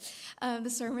The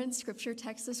sermon scripture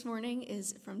text this morning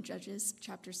is from Judges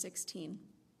chapter 16.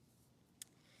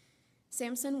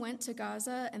 Samson went to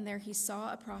Gaza, and there he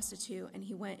saw a prostitute, and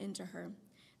he went into her.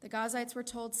 The Gazites were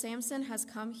told, "Samson has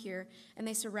come here," and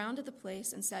they surrounded the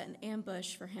place and set an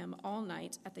ambush for him all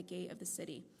night at the gate of the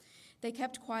city. They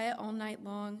kept quiet all night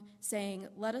long, saying,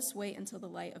 "Let us wait until the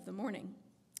light of the morning.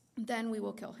 Then we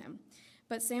will kill him."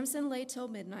 But Samson lay till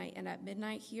midnight, and at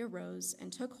midnight he arose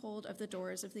and took hold of the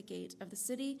doors of the gate of the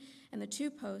city and the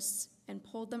two posts, and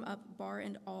pulled them up, bar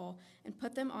and all, and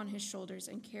put them on his shoulders,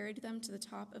 and carried them to the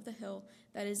top of the hill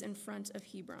that is in front of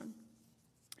Hebron.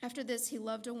 After this he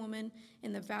loved a woman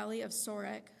in the valley of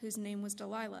Sorek, whose name was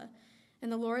Delilah. And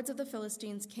the lords of the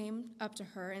Philistines came up to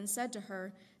her and said to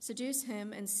her, "Seduce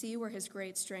him and see where his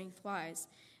great strength lies,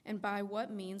 and by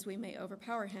what means we may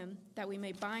overpower him, that we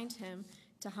may bind him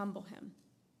to humble him.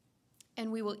 And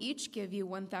we will each give you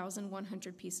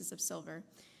 1,100 pieces of silver."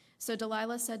 So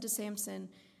Delilah said to Samson,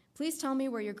 "Please tell me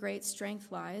where your great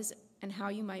strength lies, and how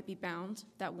you might be bound,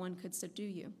 that one could subdue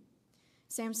you."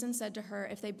 Samson said to her,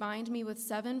 "If they bind me with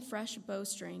 7 fresh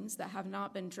bowstrings that have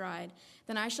not been dried,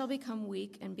 then I shall become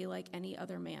weak and be like any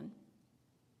other man."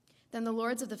 Then the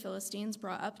lords of the Philistines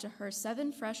brought up to her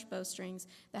 7 fresh bowstrings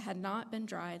that had not been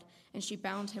dried, and she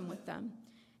bound him with them.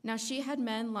 Now she had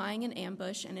men lying in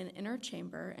ambush in an inner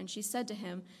chamber, and she said to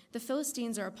him, "The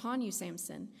Philistines are upon you,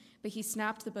 Samson." But he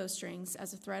snapped the bowstrings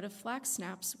as a thread of flax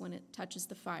snaps when it touches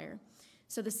the fire.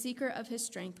 So the secret of his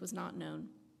strength was not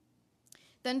known.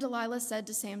 Then Delilah said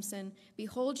to Samson,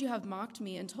 "Behold, you have mocked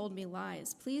me and told me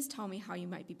lies. Please tell me how you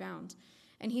might be bound."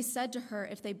 And he said to her,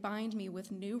 "If they bind me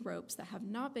with new ropes that have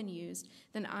not been used,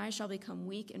 then I shall become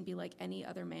weak and be like any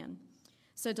other man."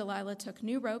 So Delilah took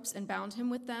new ropes and bound him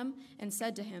with them, and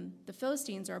said to him, "The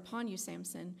Philistines are upon you,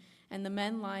 Samson." And the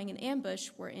men lying in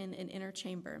ambush were in an inner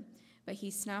chamber. But he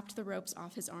snapped the ropes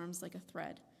off his arms like a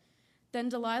thread. Then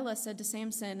Delilah said to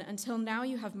Samson, "Until now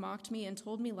you have mocked me and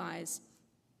told me lies.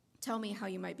 Tell me how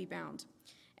you might be bound."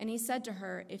 And he said to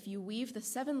her, "If you weave the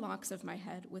 7 locks of my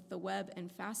head with the web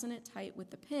and fasten it tight with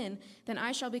the pin, then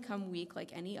I shall become weak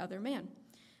like any other man."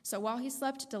 So while he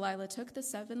slept, Delilah took the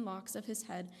 7 locks of his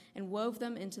head and wove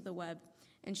them into the web,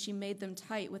 and she made them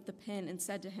tight with the pin and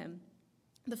said to him,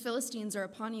 "The Philistines are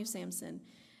upon you, Samson."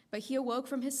 But he awoke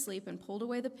from his sleep and pulled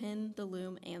away the pin, the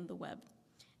loom, and the web.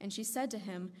 And she said to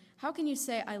him, "How can you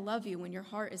say, 'I love you,' when your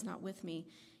heart is not with me?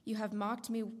 You have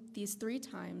mocked me these 3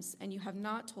 times, and you have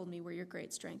not told me where your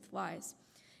great strength lies."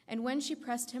 And when she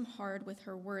pressed him hard with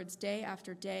her words day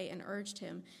after day and urged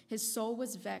him, his soul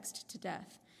was vexed to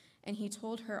death. And he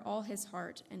told her all his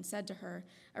heart, and said to her,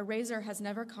 "A razor has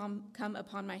never come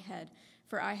upon my head,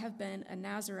 for I have been a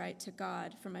Nazirite to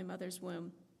God from my mother's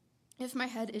womb. If my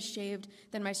head is shaved,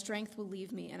 then my strength will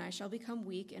leave me, and I shall become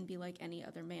weak and be like any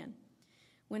other man."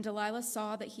 When Delilah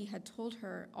saw that he had told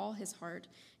her all his heart,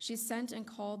 she sent and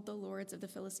called the lords of the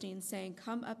Philistines, saying,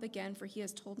 "Come up again, for he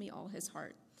has told me all his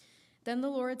heart." Then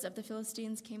the lords of the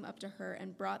Philistines came up to her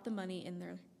and brought the money in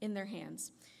their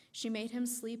hands. She made him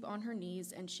sleep on her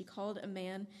knees, and she called a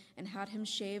man and had him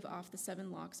shave off the 7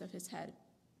 locks of his head.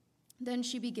 Then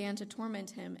she began to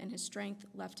torment him, and his strength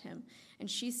left him.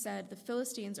 And she said, "The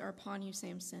Philistines are upon you,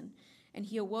 Samson." And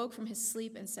he awoke from his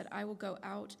sleep and said, "I will go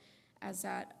out as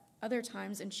at other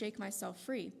times and shake myself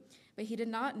free." But he did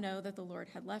not know that the Lord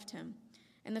had left him.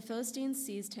 And the Philistines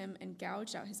seized him and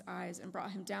gouged out his eyes and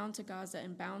brought him down to Gaza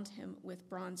and bound him with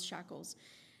bronze shackles.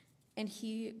 And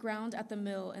he ground at the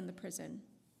mill in the prison.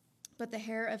 But the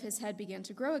hair of his head began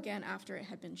to grow again after it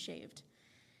had been shaved.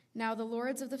 Now the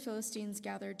lords of the Philistines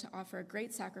gathered to offer a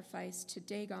great sacrifice to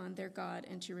Dagon their god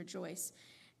and to rejoice.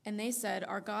 And they said,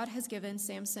 "Our God has given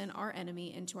Samson our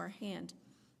enemy into our hand."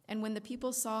 And when the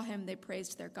people saw him, they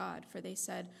praised their God, for they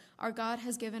said, "Our God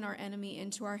has given our enemy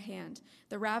into our hand,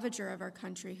 the ravager of our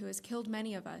country, who has killed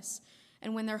many of us."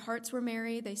 And when their hearts were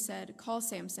merry, they said, "Call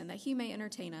Samson, that he may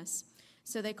entertain us."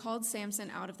 So they called Samson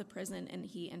out of the prison, and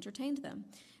he entertained them.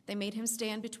 They made him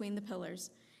stand between the pillars.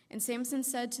 And Samson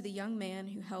said to the young man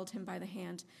who held him by the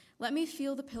hand, "Let me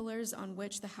feel the pillars on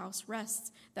which the house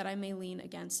rests, that I may lean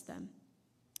against them."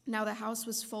 Now the house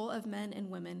was full of men and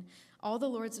women. All the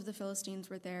lords of the Philistines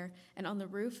were there, and on the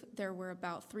roof there were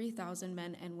about 3,000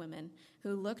 men and women,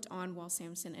 who looked on while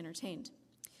Samson entertained.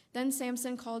 Then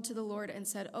Samson called to the Lord and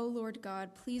said, "O Lord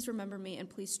God, please remember me, and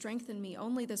please strengthen me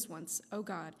only this once, O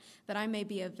God, that I may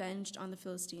be avenged on the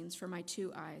Philistines for my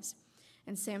 2 eyes."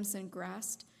 And Samson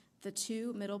grasped the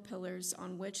 2 middle pillars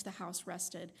on which the house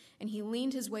rested, and he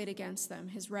leaned his weight against them,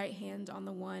 his right hand on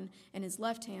the one and his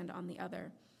left hand on the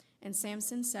other. And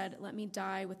Samson said, "Let me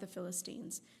die with the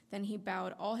Philistines." Then he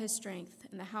bowed all his strength,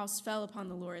 and the house fell upon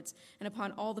the lords and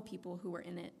upon all the people who were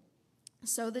in it.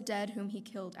 So the dead whom he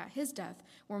killed at his death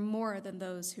were more than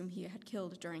those whom he had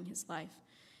killed during his life.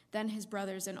 Then his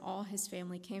brothers and all his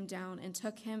family came down and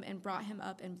took him and brought him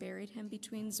up and buried him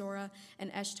between Zorah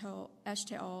and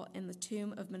Eshtaol in the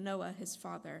tomb of Manoah his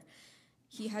father.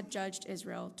 He had judged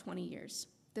Israel 20 years.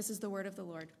 This is the word of the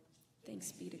Lord.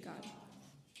 Thanks be to God.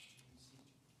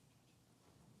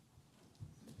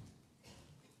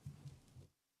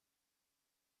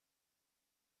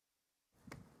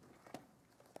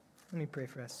 Let me pray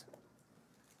for us.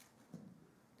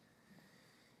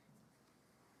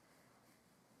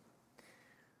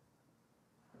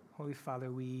 Holy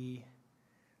Father, we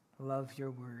love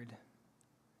your word.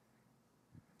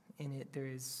 In it, there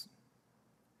is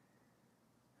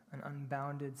an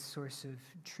unbounded source of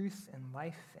truth and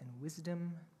life and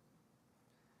wisdom.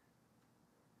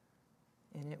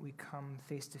 In it, we come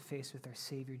face to face with our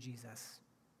Savior, Jesus.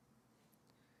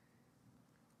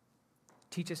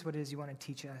 Teach us what it is you want to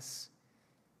teach us.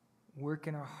 Work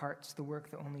in our hearts the work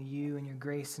that only you and your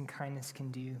grace and kindness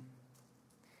can do.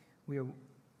 We are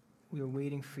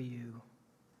waiting for you.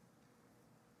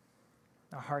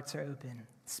 Our hearts are open.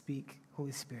 Speak,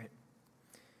 Holy Spirit.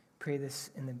 Pray this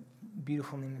in the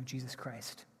beautiful name of Jesus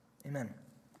Christ. Amen.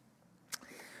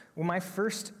 Well, my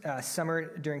first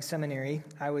summer during seminary,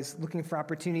 I was looking for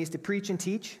opportunities to preach and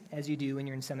teach, as you do when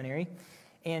you're in seminary.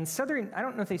 And Southern, I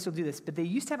don't know if they still do this, but they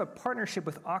used to have a partnership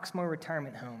with Oxmoor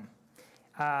Retirement Home.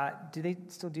 Do they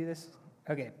still do this?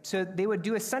 Okay, so they would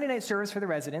do a Sunday night service for the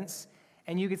residents,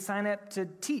 and you could sign up to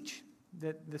teach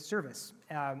the service.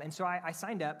 And so I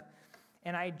signed up,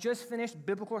 and I just finished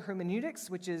biblical hermeneutics,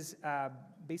 which is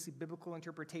basically biblical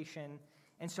interpretation.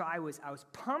 And so I was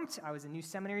pumped. I was a new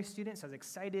seminary student, so I was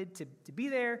excited to be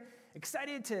there,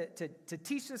 excited to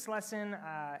teach this lesson.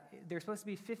 They're supposed to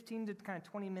be 15 to kind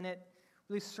of 20-minute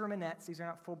really sermonettes. These are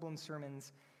not full-blown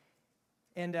sermons.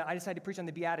 And I decided to preach on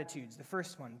the Beatitudes, the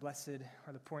first one, blessed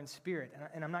are the poor in spirit.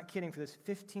 And I'm not kidding, for this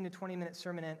 15 to 20-minute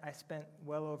sermonette, I spent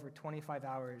well over 25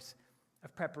 hours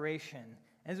of preparation.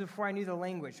 And this was before I knew the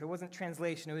language, so it wasn't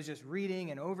translation. It was just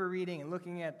reading and overreading and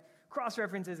looking at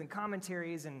cross-references and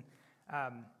commentaries, and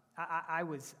I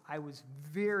was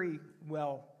very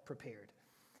well prepared.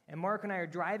 And Mark and I are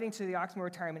driving to the Oxmoor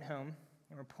Retirement Home,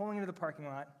 and we're pulling into the parking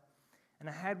lot, and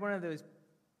I had one of those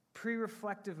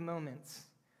pre-reflective moments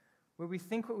where we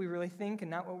think what we really think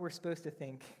and not what we're supposed to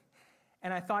think.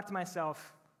 And I thought to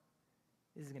myself,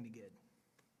 this is going to be good.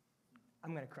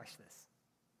 I'm going to crush this.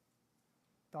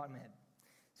 Thought in my head.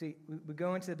 So we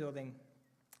go into the building,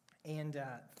 and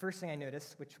first thing I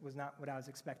noticed, which was not what I was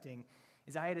expecting,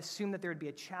 is I had assumed that there would be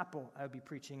a chapel I would be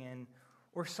preaching in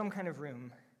or some kind of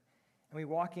room. And we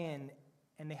walk in,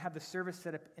 and they have the service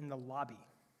set up in the lobby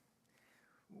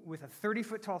with a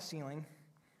 30-foot tall ceiling,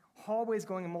 hallways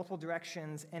going in multiple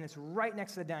directions, and it's right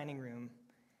next to the dining room.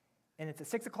 And it's at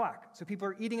 6 o'clock. So people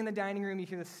are eating in the dining room. You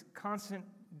hear this constant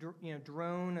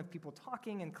drone of people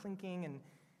talking and clinking.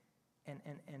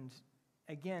 And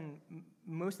again,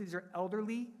 most of these are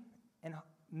elderly, and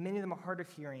many of them are hard of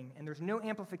hearing, and there's no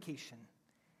amplification.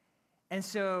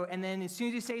 And then as soon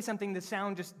as you say something, the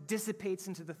sound just dissipates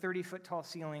into the 30-foot tall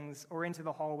ceilings or into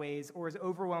the hallways or is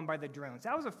overwhelmed by the drones.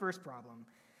 That was the first problem.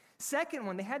 Second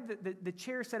one, they had the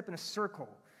chairs set up in a circle,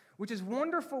 which is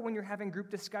wonderful when you're having group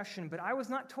discussion, but I was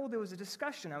not told it was a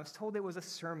discussion. I was told it was a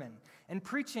sermon. And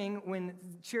preaching when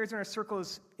chairs are in a circle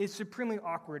is supremely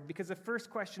awkward, because the first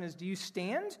question is, do you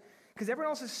stand? Because everyone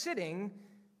else is sitting,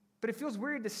 but it feels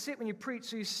weird to sit when you preach,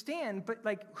 so you stand, but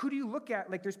who do you look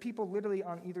at? There's people literally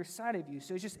on either side of you,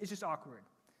 so it's just awkward.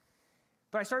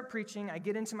 But I start preaching, I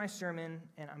get into my sermon,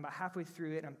 and I'm about halfway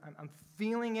through it, and I'm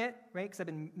feeling it, right? Because I've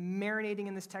been marinating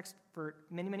in this text for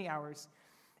many, many hours.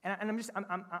 And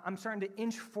I'm starting to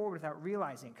inch forward without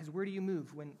realizing, because where do you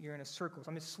move when you're in a circle? So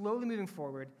I'm just slowly moving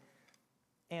forward,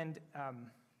 and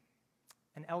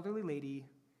an elderly lady,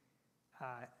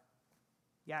 I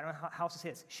don't know how else to say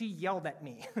this, she yelled at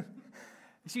me.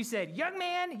 She said, "Young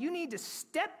man, you need to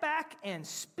step back and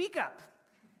speak up."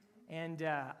 And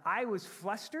I was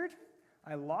flustered.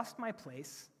 I lost my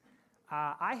place.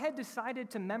 I had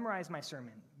decided to memorize my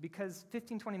sermon, because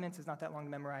 15, 20 minutes is not that long to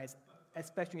memorize,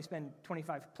 especially when you spend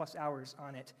 25 plus hours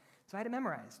on it. So I had it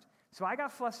memorized. So I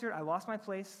got flustered. I lost my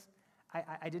place.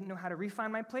 I didn't know how to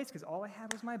refine my place, because all I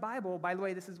had was my Bible. By the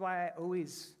way, this is why I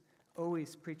always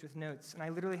preach with notes. And I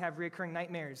literally have recurring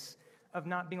nightmares of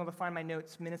not being able to find my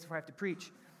notes minutes before I have to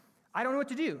preach. I don't know what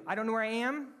to do. I don't know where I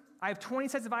am. I have 20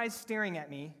 sets of eyes staring at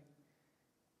me.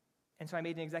 And so I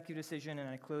made an executive decision, and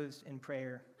I closed in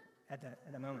prayer at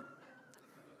that moment.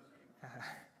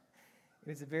 It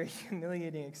was a very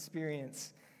humiliating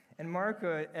experience. And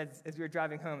Marco, as we were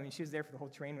driving home, she was there for the whole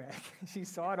train wreck. She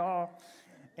saw it all.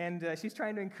 And she's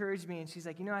trying to encourage me, and she's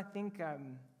like,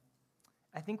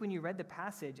 I think when you read the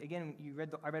passage, again,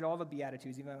 I read all the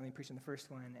Beatitudes, even though I only preached on the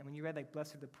first one, and when you read, like,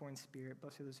 blessed are the poor in spirit,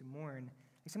 blessed are those who mourn,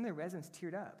 like, some of the residents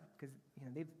teared up, because,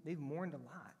 they've mourned a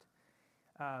lot.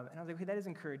 And I was like, okay, that is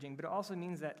encouraging, but it also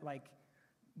means that, like,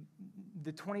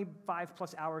 the 25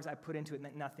 plus hours I put into it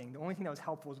meant nothing. The only thing that was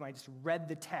helpful was when I just read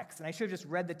the text, and I should have just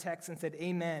read the text and said,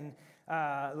 amen,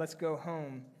 let's go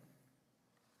home.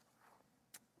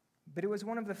 But it was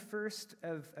one of the first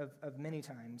of many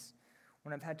times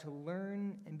when I've had to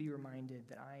learn and be reminded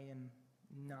that I am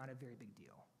not a very big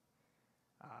deal.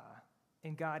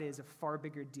 And God is a far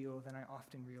bigger deal than I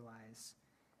often realize.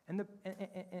 And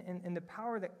the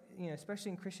power that,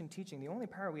 especially in Christian teaching, the only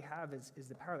power we have is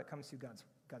the power that comes through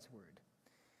God's word.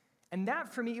 And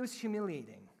that, for me, it was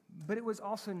humiliating, but it was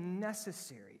also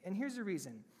necessary. And here's the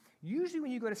reason. Usually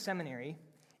when you go to seminary,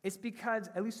 it's because,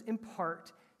 at least in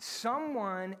part,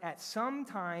 someone at some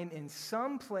time, in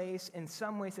some place, in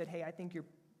some way said, hey, I think you're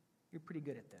pretty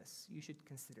good at this. You should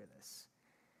consider this.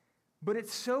 But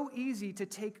it's so easy to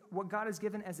take what God has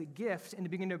given as a gift and to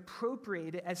begin to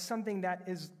appropriate it as something that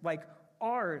is like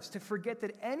ours, to forget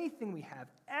that everything we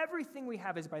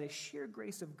have is by the sheer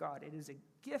grace of God. It is a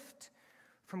gift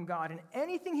from God, and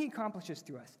anything he accomplishes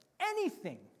through us,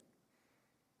 anything,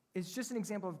 is just an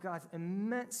example of God's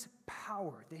immense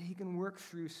power that he can work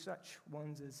through such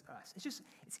ones as us.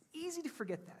 It's easy to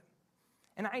forget that.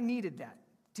 And I needed that,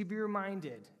 to be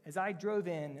reminded as I drove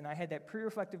in and I had that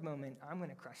pre-reflective moment, I'm going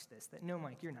to crush this, that no,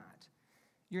 Mike, you're not.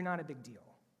 You're not a big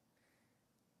deal.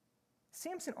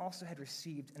 Samson also had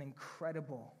received an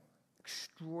incredible,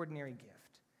 extraordinary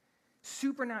gift,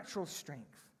 supernatural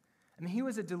strength. I mean, he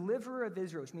was a deliverer of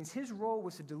Israel, which means his role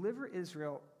was to deliver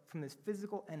Israel from his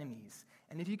physical enemies.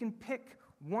 And if you can pick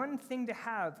one thing to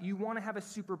have, you want to have a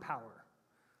superpower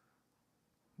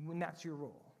when that's your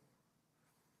role.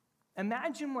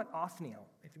 Imagine what Othniel,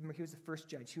 if you remember, he was the first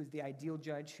judge. He was the ideal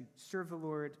judge who served the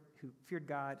Lord, who feared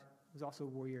God, was also a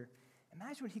warrior.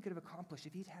 Imagine what he could have accomplished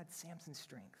if he'd had Samson's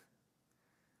strength.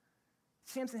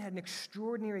 Samson had an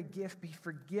extraordinary gift, but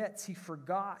he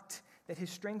forgot that his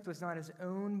strength was not his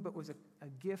own, but was a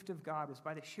gift of God, was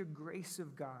by the sheer grace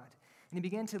of God. And he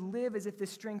began to live as if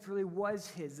this strength really was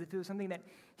his, as if it was something that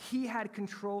he had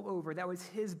control over, that was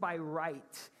his by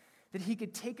right, that he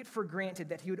could take it for granted,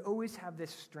 that he would always have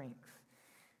this strength.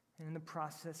 And in the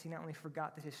process, he not only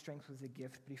forgot that his strength was a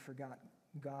gift, but he forgot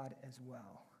God as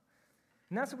well.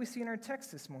 And that's what we see in our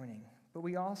text this morning. But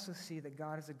we also see that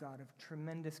God is a God of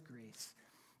tremendous grace,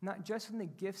 not just in the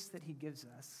gifts that he gives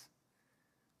us,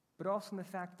 but also in the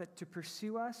fact that to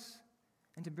pursue us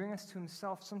and to bring us to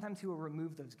himself, sometimes he will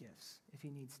remove those gifts if he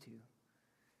needs to.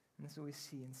 And that's what we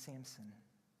see in Samson,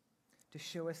 to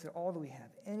show us that all that we have,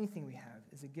 anything we have,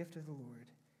 is a gift of the Lord,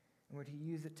 and we're to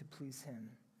use it to please him.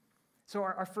 So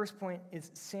our first point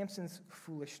is Samson's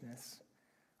foolishness.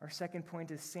 Our second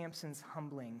point is Samson's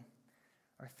humbling.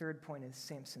 Our third point is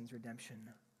Samson's redemption.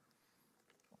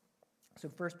 So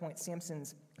first point,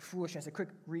 Samson's foolishness. A quick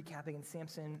recap again.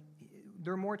 Samson,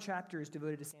 there are more chapters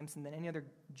devoted to Samson than any other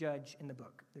judge in the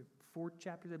book. There are 4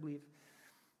 chapters, I believe.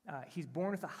 He's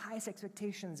born with the highest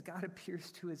expectations. God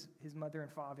appears to his mother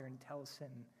and father and tells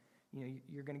him,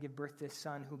 you're going to give birth to a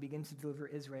son who begins to deliver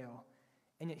Israel.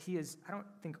 And yet he is, I don't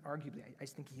think arguably, I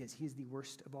just think he is the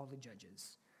worst of all the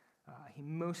judges. He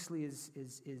mostly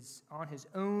is on his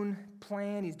own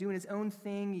plan. He's doing his own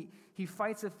thing. He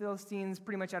fights the Philistines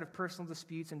pretty much out of personal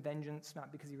disputes and vengeance,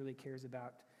 not because he really cares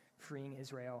about freeing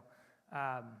Israel.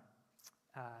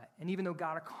 And even though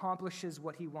God accomplishes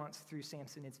what he wants through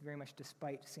Samson, it's very much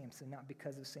despite Samson, not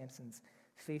because of Samson's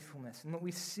faithfulness. And what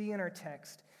we see in our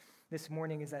text this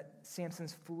morning is that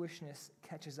Samson's foolishness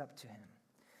catches up to him.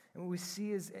 And what we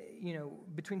see is,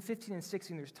 between 15 and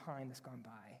 16, there's time that's gone by.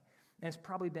 And it's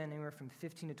probably been anywhere from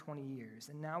 15 to 20 years.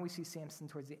 And now we see Samson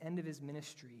towards the end of his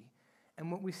ministry.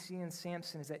 And what we see in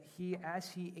Samson is that he, as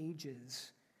he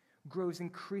ages, grows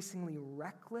increasingly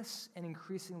reckless and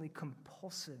increasingly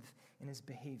compulsive in his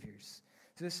behaviors.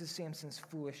 So this is Samson's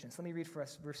foolishness. Let me read for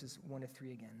us verses 1 to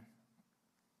 3 again.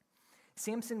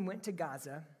 Samson went to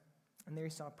Gaza, and there he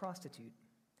saw a prostitute,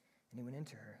 and he went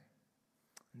into her.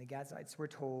 And the Gazites were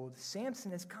told,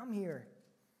 Samson has come here.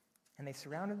 And they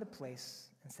surrounded the place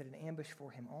and set an ambush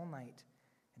for him all night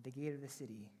at the gate of the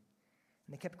city.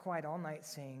 And they kept quiet all night,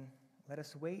 saying, let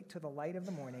us wait till the light of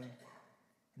the morning,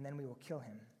 and then we will kill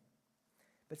him.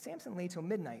 But Samson lay till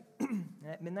midnight, and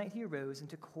at midnight he arose and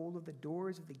took hold of the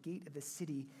doors of the gate of the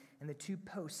city and the 2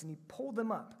 posts, and he pulled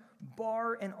them up,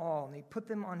 bar and all, and he put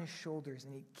them on his shoulders,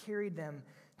 and he carried them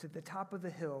to the top of the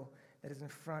hill that is in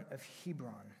front of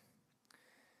Hebron.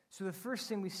 So the first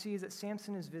thing we see is that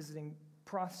Samson is visiting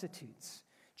prostitutes.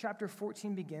 Chapter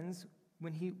 14 begins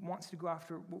when he wants to go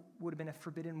after what would have been a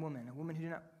forbidden woman, a woman who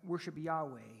did not worship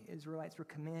Yahweh. Israelites were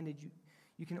commanded,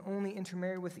 you can only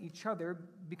intermarry with each other,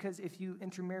 because if you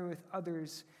intermarry with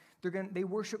others, they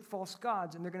worship false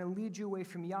gods, and they're going to lead you away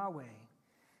from Yahweh.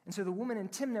 And so the woman in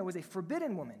Timnah was a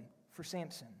forbidden woman for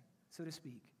Samson, so to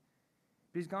speak.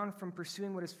 But he's gone from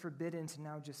pursuing what is forbidden to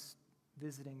now just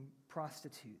visiting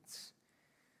prostitutes.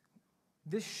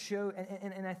 This show,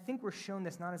 and I think we're shown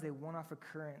this not as a one-off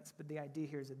occurrence, but the idea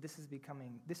here is that this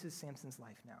is Samson's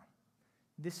life now.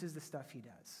 This is the stuff he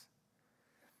does.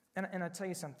 And I'll tell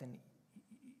you something,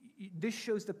 this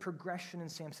shows the progression in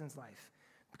Samson's life,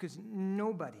 because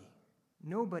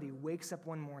nobody wakes up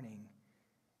one morning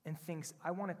and thinks,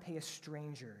 I want to pay a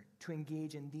stranger to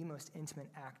engage in the most intimate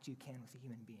act you can with a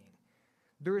human being.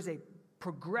 There is a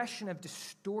progression of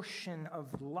distortion of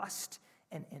lust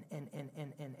and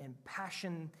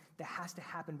passion that has to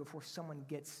happen before someone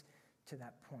gets to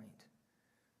that point.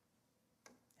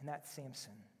 And that's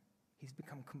Samson. He's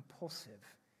become compulsive.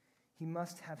 He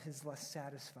must have his lust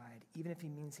satisfied, even if he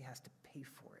means he has to pay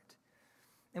for it.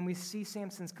 And we see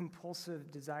Samson's compulsive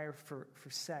desire for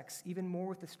sex even more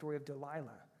with the story of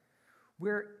Delilah,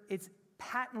 where it's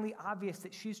patently obvious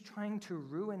that she's trying to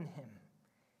ruin him,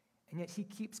 and yet he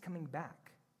keeps coming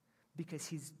back because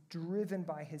he's driven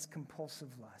by his compulsive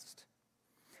lust.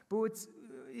 But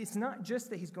it's not just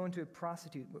that he's going to a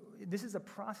prostitute. This is a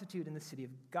prostitute in the city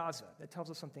of Gaza. That tells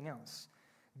us something else.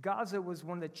 Gaza was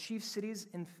one of the chief cities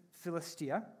in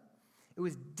Philistia. It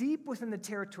was deep within the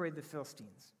territory of the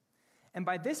Philistines. And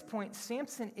by this point,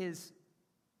 Samson is,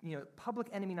 public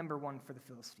enemy number one for the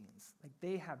Philistines. Like,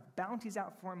 they have bounties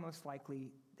out for him, most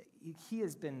likely. He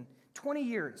has been 20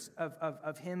 years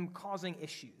of him causing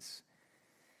issues.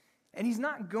 And he's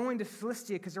not going to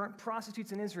Philistia because there aren't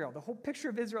prostitutes in Israel. The whole picture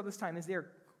of Israel this time is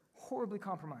they're horribly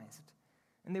compromised.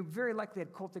 And they very likely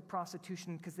had cultic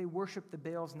prostitution because they worshiped the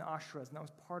Baals and the Asherahs, and that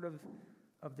was part of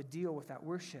the deal with that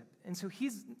worship. And so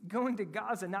he's going to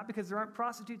Gaza, not because there aren't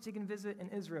prostitutes he can visit in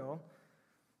Israel,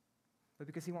 but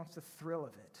because he wants the thrill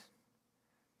of it.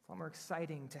 It's a lot more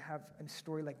exciting to have a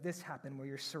story like this happen where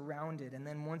you're surrounded, and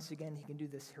then once again he can do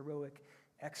this heroic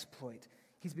exploit.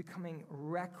 He's becoming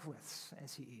reckless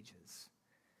as he ages.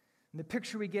 And the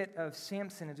picture we get of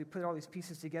Samson as we put all these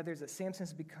pieces together is that Samson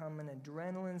has become an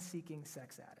adrenaline-seeking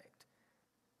sex addict.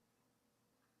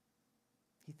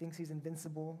 He thinks he's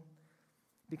invincible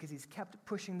because he's kept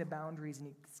pushing the boundaries and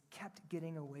he's kept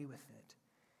getting away with it.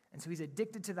 And so he's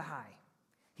addicted to the high.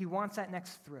 He wants that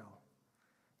next thrill.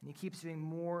 And he keeps doing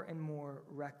more and more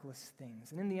reckless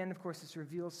things. And in the end, of course, this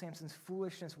reveals Samson's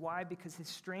foolishness. Why? Because his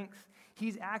strength,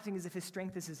 he's acting as if his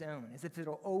strength is his own, as if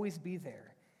it'll always be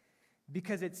there.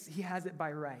 Because he has it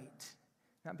by right,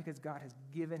 not because God has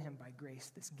given him by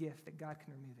grace this gift that God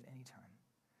can remove at any time.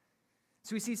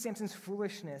 So we see Samson's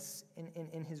foolishness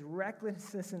in his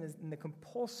recklessness and in the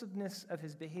compulsiveness of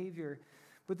his behavior.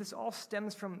 But this all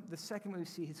stems from the second way we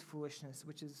see his foolishness,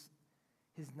 which is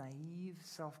his naive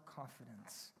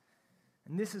self-confidence.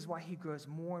 And this is why he grows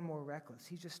more and more reckless.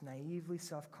 He's just naively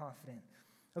self-confident.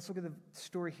 Let's look at the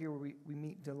story here where we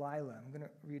meet Delilah. I'm going to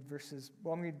read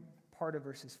part of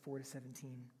verses 4 to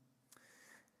 17.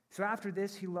 So after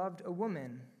this, he loved a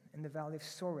woman in the valley of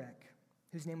Sorek,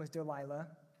 whose name was Delilah.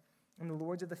 And the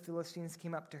lords of the Philistines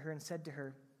came up to her and said to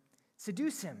her,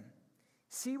 "Seduce him.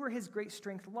 See where his great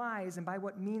strength lies, and by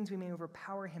what means we may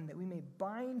overpower him, that we may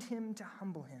bind him to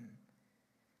humble him.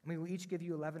 And we will each give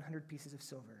you 1,100 pieces of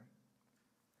silver."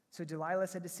 So Delilah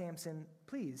said to Samson,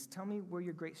 "Please tell me where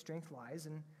your great strength lies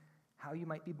and how you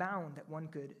might be bound, that one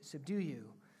could subdue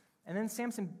you." And then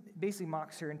Samson basically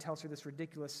mocks her and tells her this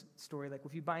ridiculous story, like,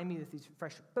 "If you bind me with these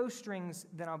fresh bowstrings,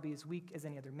 then I'll be as weak as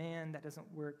any other man." That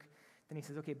doesn't work. Then he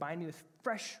says, "Okay, bind me with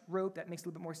fresh rope." That makes a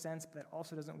little bit more sense, but that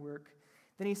also doesn't work.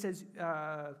 Then he says,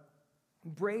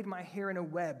 "Braid my hair in a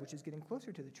web," which is getting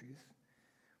closer to the truth.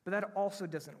 But that also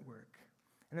doesn't work.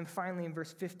 And then finally in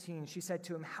verse 15, she said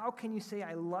to him, "How can you say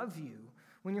I love you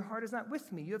when your heart is not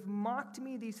with me? You have mocked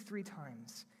me these 3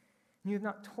 times, and you have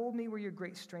not told me where your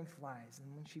great strength lies."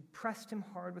 And when she pressed him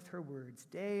hard with her words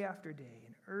day after day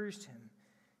and urged him,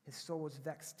 his soul was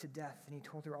vexed to death, and he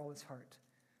told her all his heart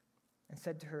and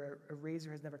said to her, "A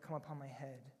razor has never come upon my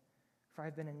head, for I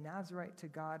have been a Nazirite to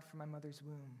God from my mother's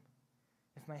womb.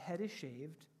 If my head is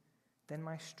shaved, then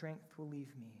my strength will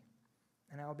leave me,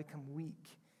 and I will become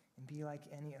weak and be like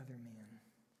any other man."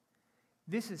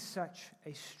 This is such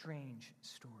a strange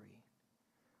story.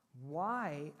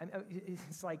 Why?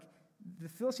 It's like the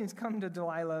Philistines come to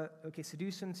Delilah, okay,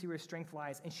 seduce him, see where his strength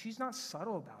lies, and she's not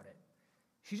subtle about it.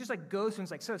 She just goes to him and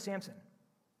is like, "So, Samson,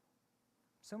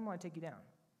 someone want to take you down.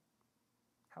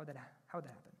 How How would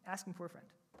that happen? Asking for a friend.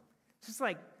 It's just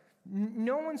like,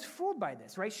 no one's fooled by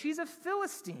this, right? She's a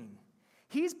Philistine.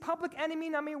 He's public enemy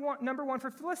number one for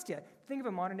Philistia. Think of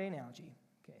a modern-day analogy.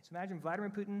 Okay, so imagine Vladimir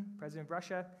Putin, president of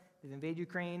Russia, they've invaded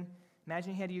Ukraine.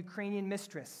 Imagine he had a Ukrainian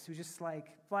mistress who's just like,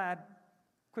 Vlad,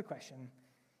 quick question.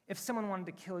 If someone wanted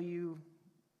to kill you,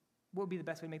 what would be the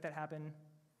best way to make that happen?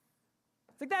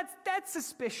 It's like, that's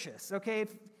suspicious, okay?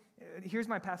 Here's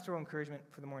my pastoral encouragement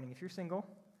for the morning. If you're single,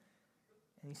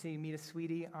 and you say you meet a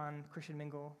sweetie on Christian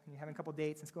Mingle, and you're having a couple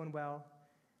dates, and it's going well,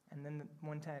 and then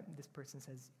one time this person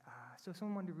says, so if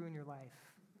someone wanted to ruin your life,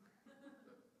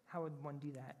 how would one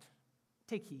do that?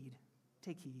 Take heed.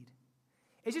 Take heed.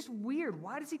 It's just weird.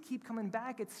 Why does he keep coming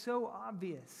back? It's so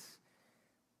obvious.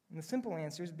 And the simple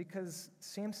answer is because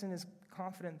Samson is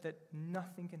confident that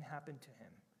nothing can happen to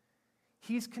him.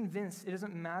 He's convinced it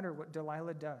doesn't matter what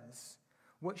Delilah does,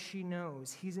 what she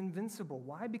knows. He's invincible.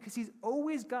 Why? Because he's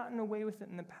always gotten away with it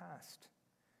in the past.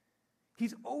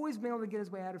 He's always been able to get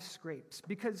his way out of scrapes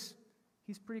because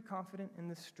he's pretty confident in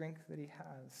the strength that he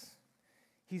has.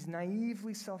 He's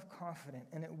naively self-confident,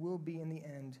 and it will be, in the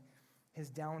end, his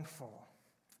downfall.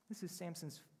 This is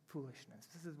Samson's foolishness.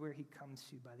 This is where he comes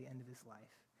to by the end of his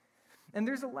life. And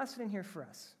there's a lesson in here for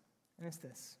us, and it's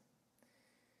this.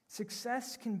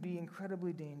 Success can be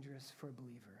incredibly dangerous for a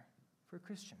believer, for a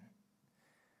Christian.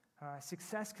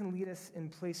 Success can lead us in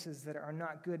places that are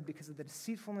not good because of the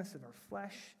deceitfulness of our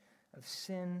flesh, of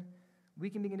sin. We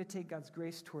can begin to take God's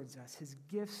grace towards us, his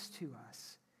gifts to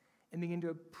us, and begin to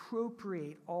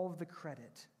appropriate all of the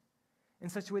credit in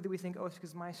such a way that we think, it's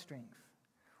because of my strength,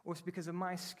 or it's because of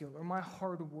my skill, or my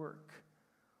hard work,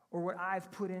 or what I've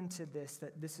put into this,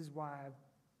 that this is why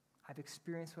I've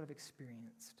experienced what I've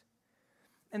experienced.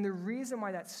 And the reason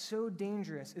why that's so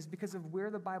dangerous is because of where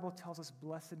the Bible tells us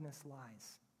blessedness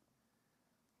lies.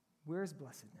 Where is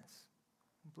blessedness?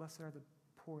 Blessed are the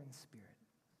poor in spirit,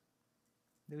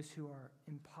 those who are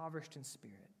impoverished in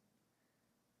spirit.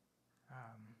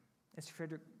 As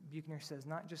Frederick Buechner says,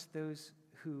 not just those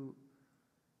who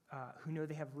know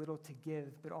they have little to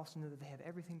give, but also know that they have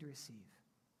everything to receive.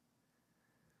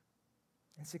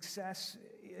 And success,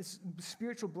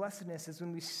 spiritual blessedness is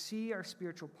when we see our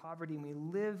spiritual poverty and we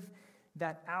live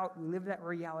that out, we live that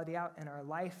reality out in our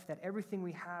life, that everything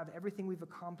we have, everything we've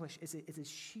accomplished is a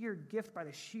sheer gift by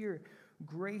the sheer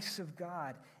grace of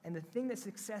God. And the thing that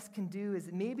success can do is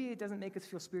maybe it doesn't make us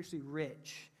feel spiritually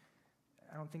rich.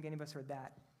 I don't think any of us are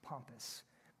that pompous.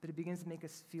 But it begins to make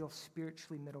us feel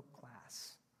spiritually middle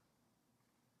class.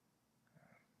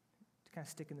 To kind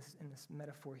of stick in this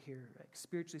metaphor here, like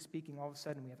spiritually speaking, all of a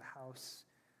sudden we have a house,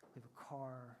 we have a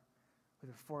car, we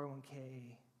have a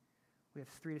 401k, we have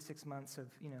 3 to 6 months of,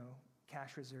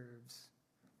 cash reserves.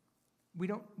 We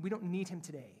don't need him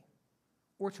today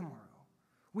or tomorrow.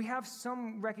 We have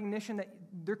some recognition that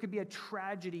there could be a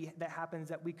tragedy that happens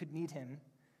that we could need him,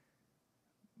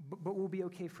 but we'll be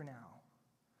okay for now.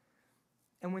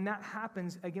 And when that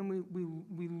happens, again,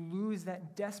 we lose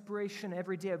that desperation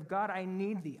every day of, God, I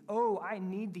need thee. Oh, I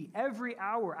need thee. Every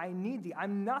hour, I need thee.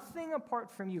 I'm nothing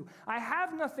apart from you. I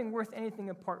have nothing worth anything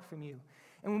apart from you.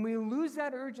 And when we lose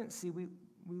that urgency, we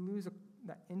lose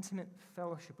that intimate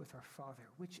fellowship with our Father,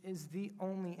 which is the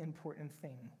only important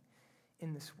thing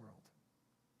in this world.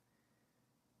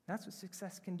 That's what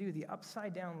success can do. The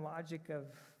upside-down logic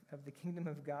of the kingdom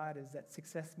of God is that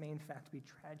success may, in fact, be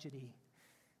tragedy.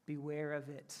 Beware of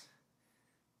it.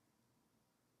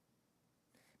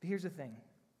 But here's the thing.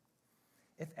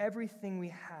 If everything we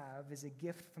have is a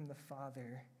gift from the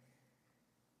Father,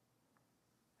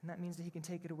 and that means that he can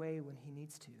take it away when he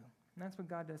needs to. And that's what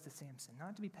God does to Samson,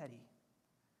 not to be petty,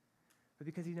 but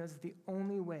because he knows that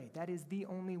that is the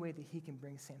only way that he can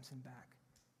bring Samson back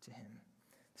to him.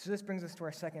 So this brings us to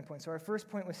our second point. So our first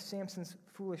point was Samson's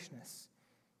foolishness.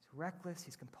 He's reckless,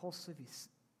 he's compulsive, he's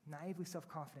naively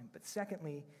self-confident. But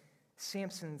secondly,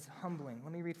 Samson's humbling.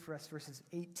 Let me read for us verses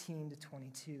 18 to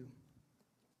 22.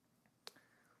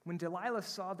 When Delilah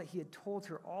saw that he had told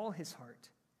her all his heart,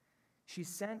 she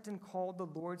sent and called the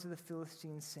lords of the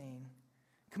Philistines, saying,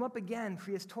 "Come up again, for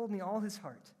he has told me all his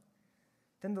heart."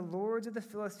 Then the lords of the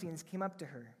Philistines came up to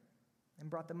her and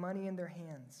brought the money in their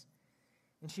hands.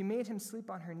 And she made him sleep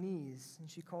on her knees,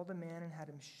 and she called a man and had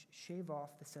him shave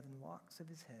off the 7 locks of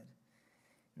his head.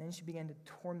 And then she began to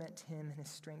torment him, and his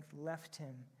strength left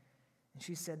him. And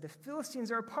she said, "The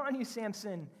Philistines are upon you,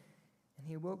 Samson." And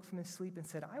he awoke from his sleep and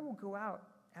said, "I will go out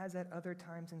as at other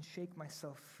times and shake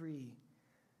myself free."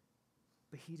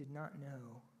 But he did not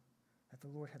know that the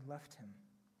Lord had left him.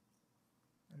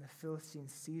 And the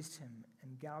Philistines seized him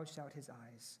and gouged out his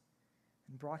eyes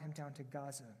and brought him down to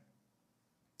Gaza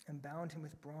and bound him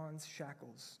with bronze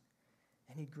shackles.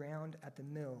 and he ground at the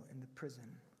mill in the prison.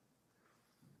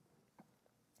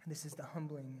 This is the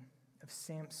humbling of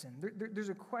Samson. There's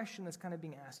a question that's kind of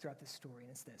being asked throughout this story,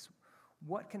 and it's this: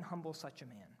 what can humble such a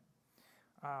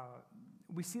man?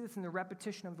 We see this in the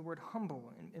repetition of the word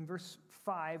humble. In verse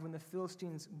 5, when the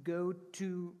Philistines go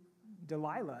to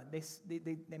Delilah,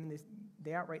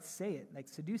 they outright say it, like,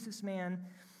 seduce this man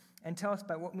and tell us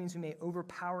by what means we may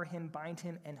overpower him, bind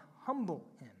him, and humble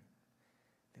him.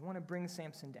 They want to bring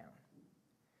Samson down.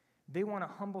 They want to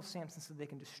humble Samson so they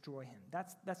can destroy him.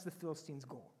 That's the Philistines'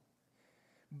 goal.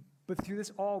 But through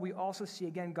this all, we also see,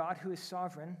 again, God who is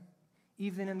sovereign,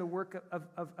 even in the work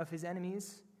of his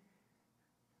enemies.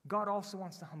 God also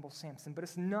wants to humble Samson, but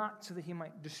it's not so that he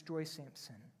might destroy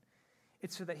Samson.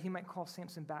 It's so that he might call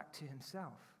Samson back to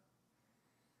himself.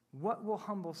 What will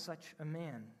humble such a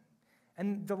man?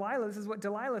 And Delilah, this is what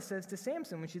Delilah says to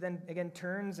Samson when she then again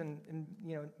turns and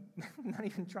not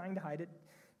even trying to hide it.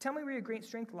 Tell me where your great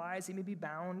strength lies, he may be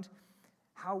bound,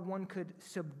 how one could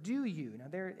subdue you. Now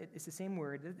there, it's the same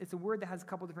word. It's a word that has a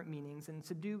couple different meanings, and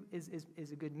subdue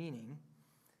is a good meaning,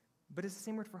 but it's the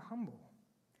same word for humble.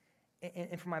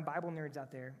 And for my Bible nerds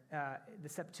out there, the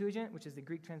Septuagint, which is the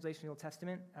Greek translation of the Old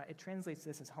Testament, it translates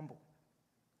this as humble.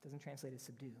 It doesn't translate as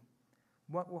subdue.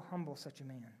 What will humble such a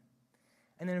man?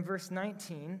 And then in verse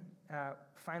 19,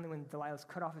 finally when Delilah's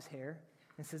cut off his hair,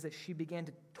 it says that she began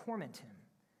to torment him.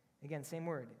 Again, same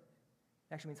word.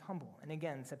 It actually means humble. And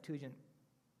again, Septuagint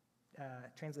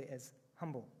translate as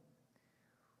humble.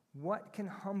 What can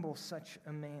humble such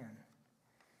a man?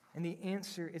 And the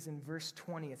answer is in verse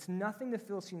 20. It's nothing the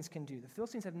Philistines can do. The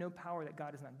Philistines have no power that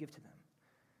God does not give to them.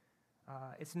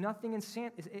 It's nothing in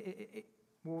Samson.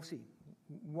 We'll see.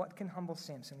 What can humble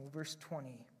Samson? Well, verse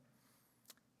 20.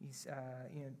 He's,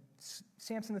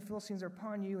 Samson, the Philistines are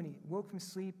upon you, and he woke from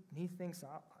sleep, and he thinks,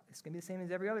 it's going to be the same as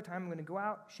every other time. I'm going to go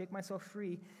out, shake myself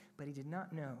free. But he did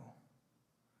not know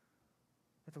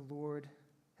that the Lord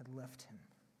had left him.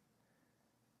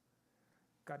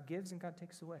 God gives and God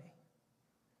takes away.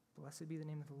 Blessed be the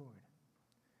name of the Lord.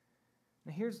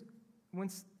 Now here's one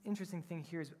interesting thing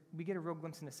here is we get a real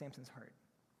glimpse into Samson's heart.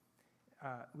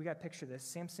 We got to picture this.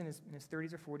 Samson is in his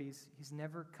 30s or 40s. He's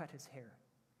never cut his hair.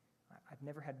 I've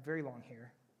never had very long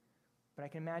hair, but I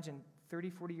can imagine 30,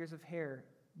 40 years of hair,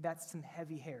 that's some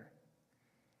heavy hair.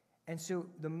 And so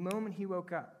the moment he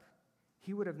woke up,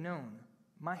 he would have known,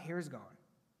 my hair's gone.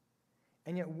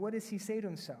 And yet what does he say to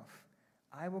himself?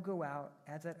 I will go out,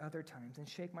 as at other times, and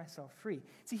shake myself free.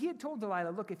 See, he had told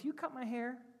Delilah, look, if you cut my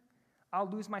hair, I'll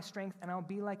lose my strength, and I'll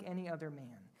be like any other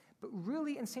man. But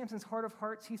really, in Samson's heart of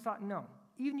hearts, he thought, no,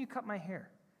 even you cut my hair,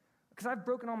 because I've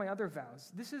broken all my other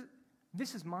vows.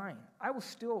 This is mine. I will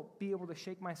still be able to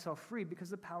shake myself free because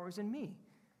the power is in me.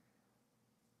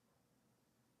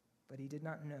 But he did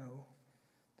not know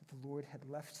that the Lord had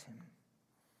left him.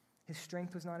 His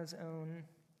strength was not his own.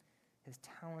 His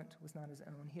talent was not his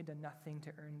own. He had done nothing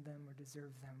to earn them or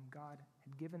deserve them. God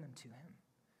had given them to him.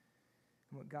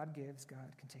 And what God gives,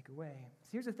 God can take away. So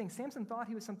here's the thing. Samson thought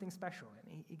he was something special.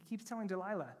 And he keeps telling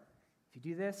Delilah, if you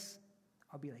do this,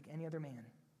 I'll be like any other man.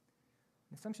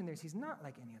 The assumption there is he's not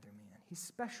like any other man. He's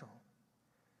special.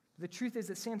 The truth is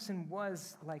that Samson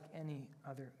was like any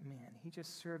other man. He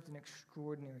just served an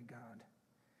extraordinary God.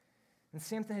 And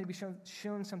Samson had to be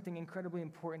shown something incredibly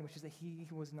important, which is that he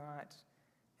was not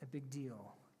a big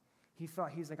deal. He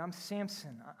thought, he's like, I'm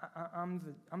Samson.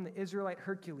 I'm the Israelite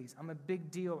Hercules. I'm a big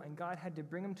deal. And God had to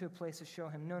bring him to a place to show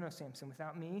him, no, Samson,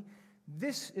 without me,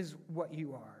 this is what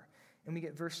you are. And we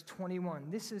get verse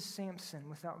 21. This is Samson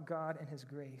without God and his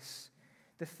grace.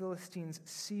 The Philistines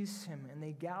seized him, and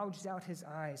they gouged out his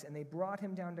eyes, and they brought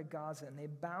him down to Gaza, and they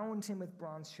bound him with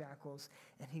bronze shackles,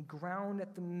 and he ground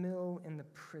at the mill in the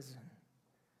prison.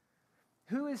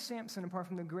 Who is Samson apart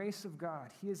from the grace of God?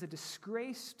 He is a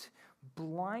disgraced,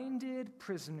 blinded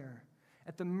prisoner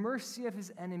at the mercy of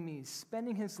his enemies,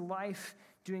 spending his life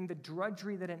doing the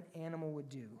drudgery that an animal would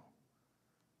do,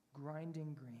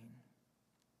 grinding grain.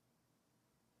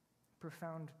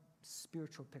 Profound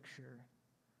spiritual picture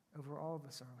of where all of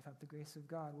us are without the grace of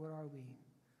God. What are we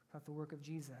without the work of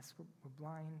Jesus? We're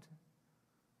blind.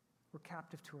 We're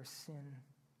captive to our sin.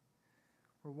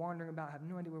 We're wandering about, have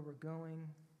no idea where we're going.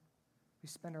 We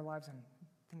spend our lives on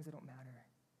things that don't matter.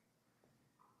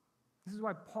 This is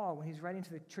why Paul, when he's writing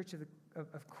to the church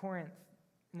of Corinth,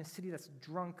 in a city that's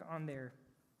drunk on their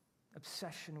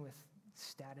obsession with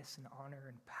status and honor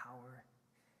and power,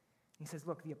 he says,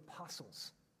 look, the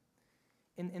apostles,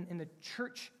 in the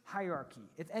church hierarchy,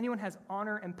 if anyone has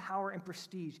honor and power and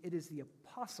prestige, it is the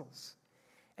apostles.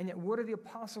 And yet, what are the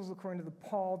apostles according to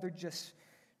Paul? They're just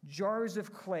jars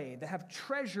of clay that have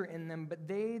treasure in them, but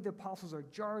they, the apostles, are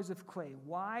jars of clay.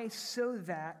 Why? So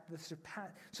that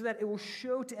it will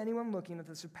show to anyone looking that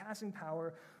the surpassing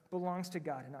power belongs to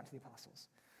God and not to the apostles.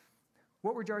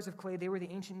 What were jars of clay? They were the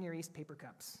ancient Near East paper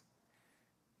cups.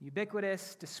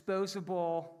 Ubiquitous,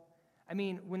 disposable. I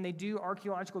mean, when they do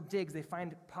archaeological digs, they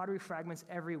find pottery fragments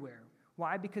everywhere.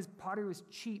 Why? Because pottery was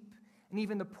cheap, and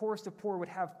even the poorest of poor would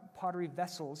have pottery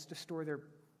vessels to store their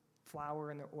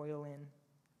flour and their oil in.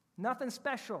 Nothing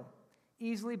special,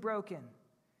 easily broken.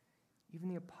 Even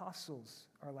the apostles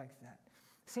are like that.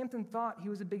 Samson thought he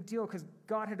was a big deal because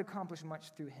God had accomplished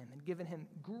much through him and given him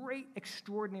great,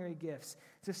 extraordinary gifts.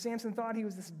 So Samson thought he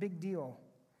was this big deal.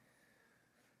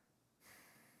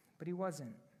 But he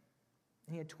wasn't.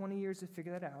 And he had 20 years to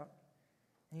figure that out,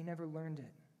 and he never learned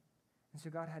it. And so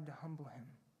God had to humble him.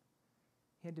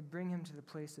 He had to bring him to the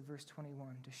place of verse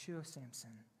 21 to show Samson,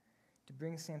 to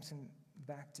bring Samson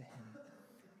back to him.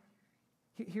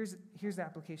 Here's the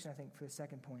application, I think, for the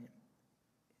second point.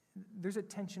 There's a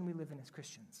tension we live in as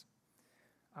Christians.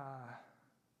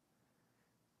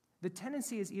 The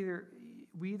tendency is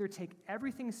we either take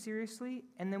everything seriously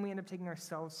and then we end up taking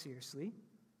ourselves seriously,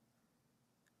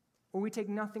 or we take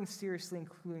nothing seriously,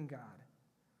 including God.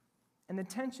 And the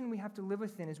tension we have to live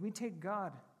within is we take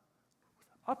God with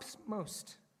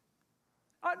utmost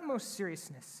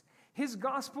seriousness. His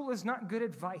gospel is not good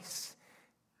advice.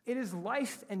 It is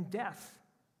life and death.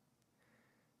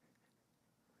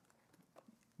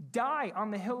 Die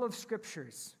on the hill of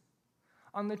scriptures,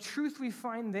 on the truth we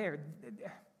find there.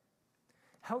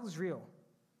 Hell is real.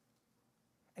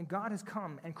 And God has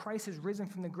come, and Christ has risen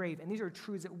from the grave. And these are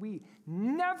truths that we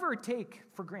never take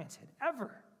for granted, ever.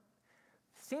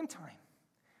 At the same time,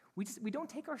 we don't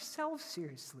take ourselves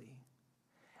seriously.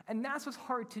 And that's what's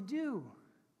hard to do,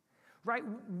 right?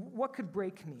 What could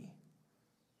break me?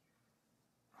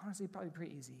 Honestly, probably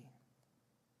pretty easy.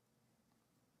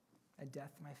 A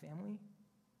death in my family,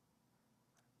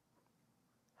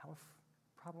 health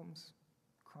problems,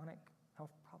 chronic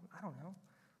health problems, I don't know.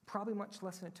 Probably much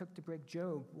less than it took to break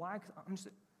Job. Why? Because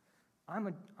I'm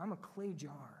a clay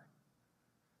jar.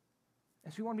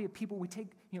 And so we want to be a people, we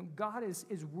take, God is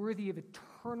worthy of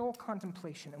eternal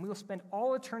contemplation, and we will spend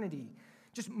all eternity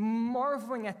just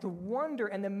marveling at the wonder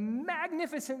and the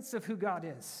magnificence of who God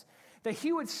is. That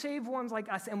he would save ones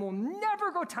like us, and we'll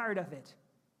never go tired of it.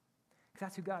 Because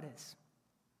that's who God is.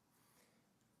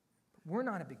 But we're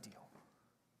not a big deal.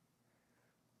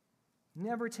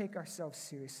 Never take ourselves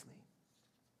seriously.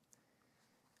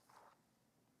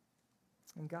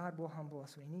 And God will humble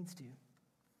us when he needs to.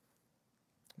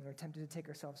 When we're tempted to take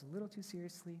ourselves a little too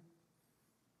seriously,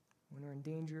 when we're in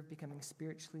danger of becoming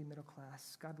spiritually middle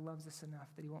class, God loves us enough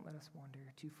that he won't let us wander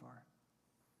too far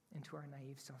into our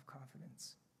naive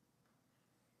self-confidence.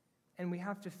 And we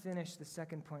have to finish the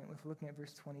second point with looking at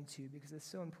verse 22 because it's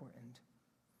so important.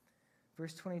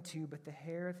 Verse 22, but the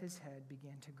hair of his head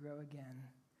began to grow again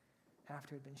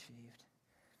after it had been shaved.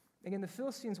 Again, the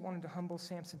Philistines wanted to humble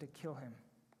Samson to kill him.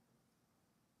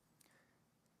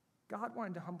 God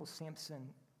wanted to humble Samson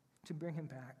to bring him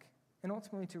back and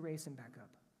ultimately to raise him back up.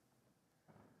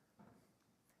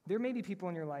 There may be people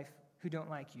in your life who don't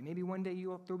like you. Maybe one day there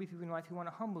will be people in your life who want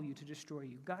to humble you to destroy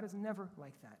you. God is never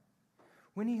like that.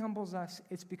 When he humbles us,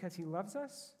 it's because he loves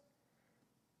us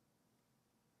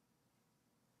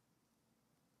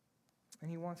and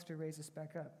he wants to raise us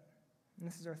back up. And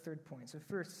this is our third point. So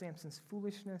first, Samson's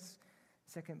foolishness.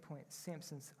 Second point,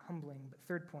 Samson's humbling. But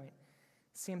third point,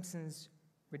 Samson's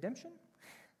redemption.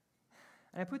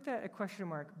 And I put that a question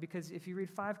mark because if you read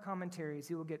 5 commentaries,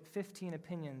 you will get 15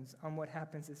 opinions on what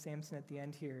happens to Samson at the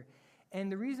end here. And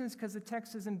the reason is because the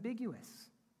text is ambiguous.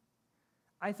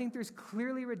 I think there's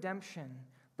clearly redemption,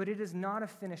 but it is not a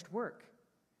finished work.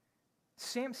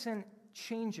 Samson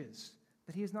changes,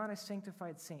 but he is not a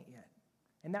sanctified saint yet.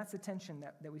 And that's the tension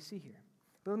that we see here.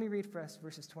 But let me read for us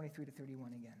verses 23 to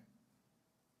 31 again.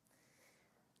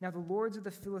 Now the lords of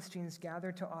the Philistines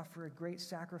gathered to offer a great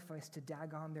sacrifice to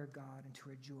Dagon their god and to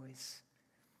rejoice.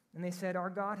 And they said,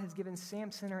 our God has given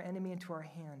Samson, our enemy, into our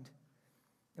hand.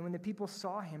 And when the people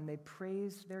saw him, they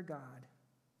praised their God.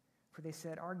 For they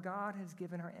said, our God has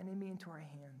given our enemy into our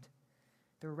hand,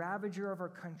 the ravager of our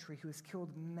country who has killed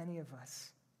many of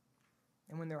us.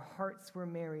 And when their hearts were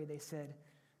merry, they said,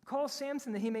 call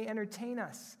Samson that he may entertain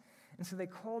us. And so they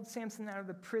called Samson out of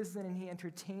the prison, and he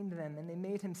entertained them, and they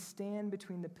made him stand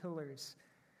between the pillars.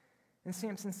 And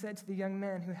Samson said to the young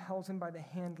man who held him by the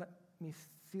hand, let me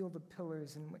feel the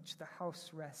pillars in which the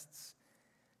house rests,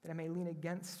 that I may lean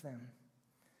against them.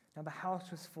 Now the house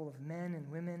was full of men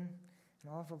and women,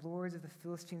 And all the lords of the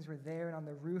Philistines were there, and on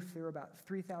the roof there were about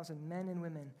 3,000 men and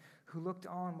women who looked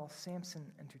on while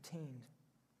Samson entertained.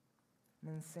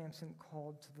 And then Samson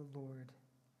called to the Lord.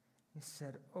 He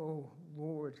said, "O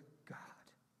Lord God,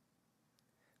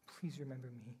 please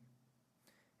remember me,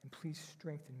 and please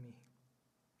strengthen me,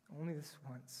 only this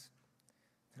once,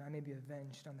 that I may be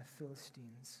avenged on the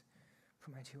Philistines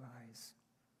for my 2 eyes."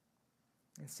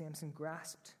 And Samson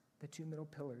grasped the 2 middle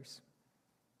pillars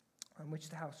on which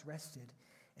the house rested,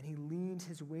 and he leaned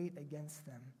his weight against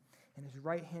them, and his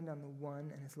right hand on the one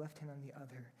and his left hand on the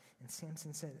other. And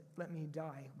Samson said, "Let me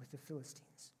die with the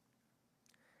Philistines."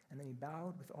 And then he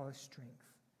bowed with all his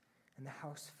strength, and the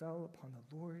house fell upon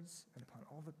the lords and upon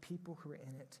all the people who were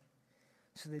in it.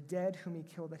 So the dead whom he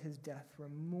killed at his death were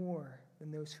more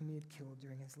than those whom he had killed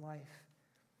during his life.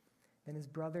 Then his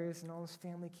brothers and all his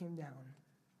family came down,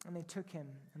 and they took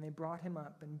him, and they brought him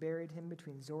up and buried him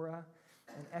between Zorah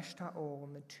and Eshtaol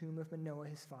in the tomb of Manoah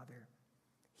his father.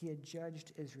 He had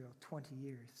judged Israel 20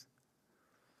 years.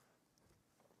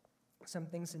 Some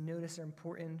things to notice are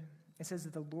important. It says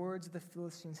that the lords of the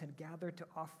Philistines had gathered to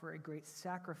offer a great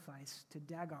sacrifice to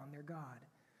Dagon, their god.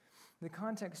 The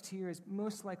context here is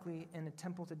most likely in a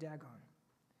temple to Dagon.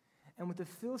 And what the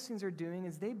Philistines are doing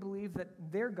is they believe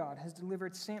that their God has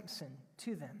delivered Samson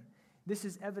to them. This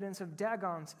is evidence of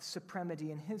Dagon's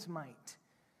supremacy and his might,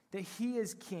 that he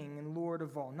is king and Lord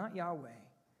of all, not Yahweh.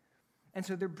 And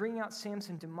so they're bringing out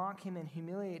Samson to mock him and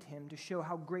humiliate him to show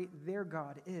how great their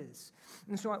God is.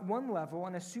 And so at one level,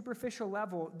 on a superficial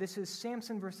level, this is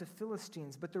Samson versus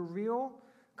Philistines. But the real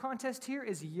contest here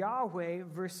is Yahweh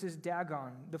versus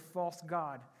Dagon, the false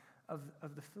god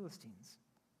of the Philistines.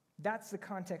 That's the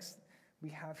context we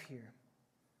have here.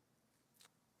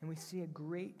 And we see a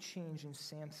great change in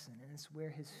Samson, and it's where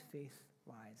his faith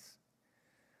lies.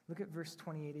 Look at verse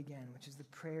 28 again, which is the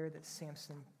prayer that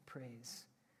Samson prays.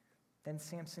 Then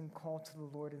Samson called to the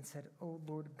Lord and said, "O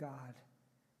Lord God,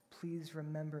 please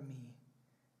remember me,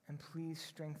 and please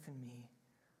strengthen me,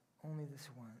 only this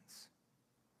once."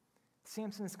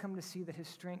 Samson has come to see that his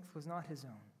strength was not his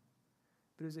own,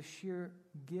 but it was a sheer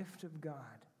gift of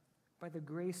God, by the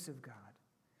grace of God.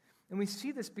 And we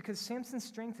see this because Samson's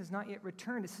strength has not yet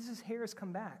returned. It says his hair has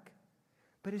come back,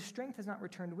 but his strength has not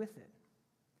returned with it.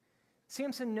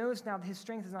 Samson knows now that his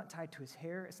strength is not tied to his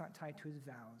hair, it's not tied to his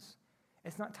vows.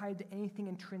 It's not tied to anything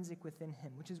intrinsic within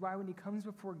him, which is why when he comes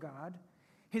before God,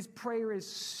 his prayer is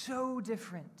so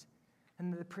different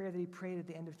than the prayer that he prayed at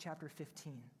the end of chapter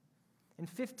 15. In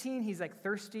 15, he's like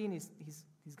thirsty and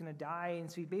he's going to die,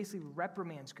 and so he basically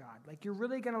reprimands God. Like, "You're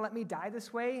really going to let me die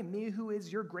this way, me who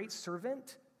is your great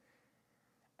servant?"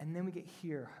 And then we get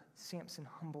here, Samson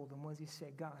humbled, and what does he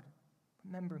say? "God,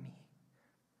 remember me.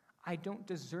 I don't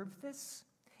deserve this.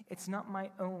 It's not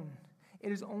my own.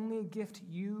 It is only a gift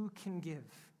you can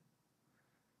give."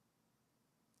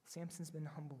 Samson's been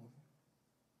humbled.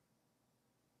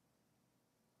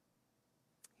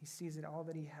 He sees that all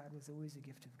that he had was always a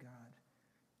gift of God.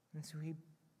 And so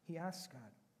he asks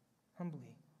God,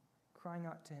 humbly, crying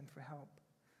out to him for help.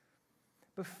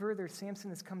 But further, Samson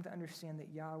has come to understand that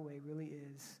Yahweh really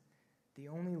is the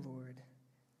only Lord,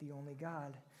 the only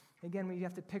God. Again, we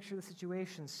have to picture the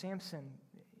situation. Samson,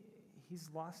 he's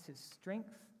lost his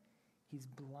strength. He's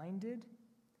blinded.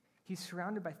 He's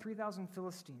surrounded by 3,000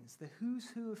 Philistines, the who's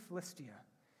who of Philistia,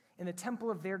 in the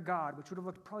temple of their God, which would have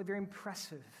looked probably very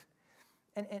impressive.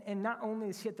 And not only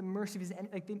is he at the mercy of his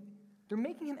enemies, like they're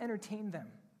making him entertain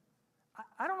them.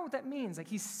 I don't know what that means. Like,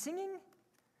 he's singing,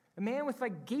 a man with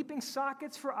like gaping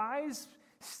sockets for eyes,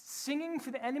 singing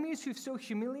for the enemies who've so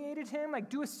humiliated him. Like,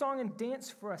 do a song and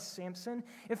dance for us, Samson.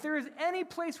 If there is any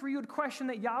place where you would question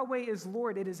that Yahweh is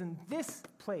Lord, it is in this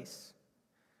place.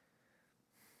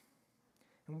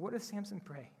 And what does Samson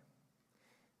pray?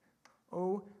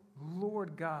 "O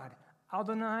Lord God,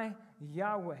 Adonai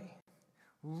Yahweh,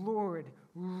 Lord,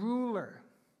 ruler."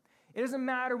 It doesn't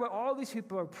matter what all these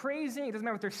people are praising. It doesn't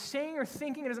matter what they're saying or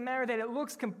thinking. It doesn't matter that it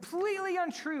looks completely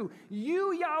untrue.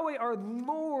 You, Yahweh, are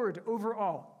Lord over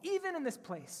all. Even in this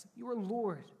place, you are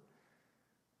Lord.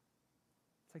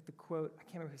 It's like the quote, I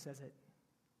can't remember who says it.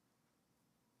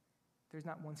 "There's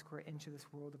not 1 square inch of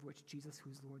this world of which Jesus, who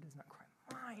is Lord, does not cry,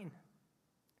 'Mine.'"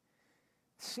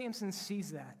 Samson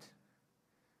sees that.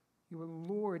 You are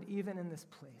Lord even in this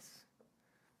place.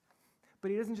 But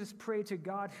he doesn't just pray to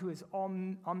God who is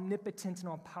omnipotent and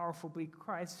all-powerful, but he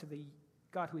cries to the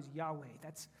God who is Yahweh.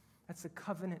 That's the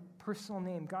covenant, personal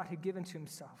name God had given to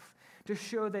himself to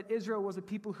show that Israel was a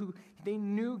people who they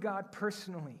knew God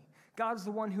personally. God's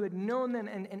the one who had known them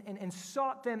and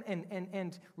sought them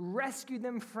and rescued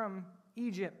them from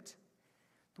Egypt.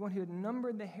 The one who had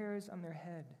numbered the hairs on their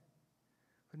head,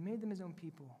 who had made them his own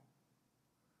people.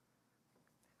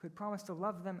 who had promised to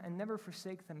love them and never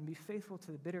forsake them and be faithful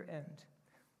to the bitter end.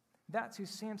 That's who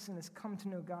Samson has come to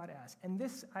know God as. And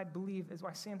this, I believe, is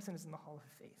why Samson is in the Hall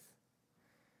of Faith.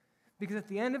 Because at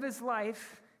the end of his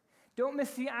life, don't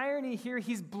miss the irony here,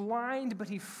 he's blind, but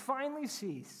he finally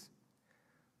sees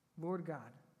Lord God,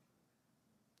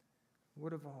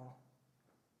 Lord of all,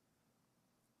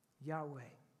 Yahweh,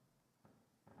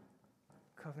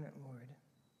 covenant Lord.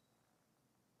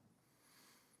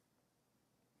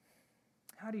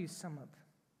 How do you sum up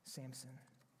Samson?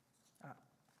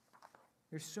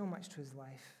 There's so much to his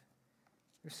life.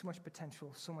 There's so much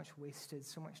potential, so much wasted,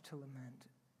 so much to lament.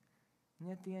 And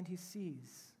yet at the end he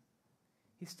sees.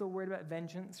 He's still worried about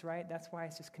vengeance, right? That's why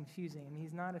it's just confusing. I mean,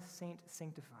 he's not a saint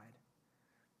sanctified.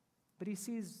 But he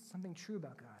sees something true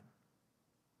about God.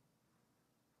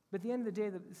 But at the end of the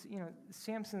day,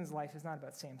 Samson's life is not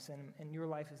about Samson, and your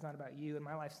life is not about you, and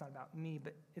my life is not about me,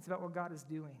 but it's about what God is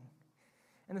doing.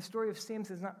 And the story of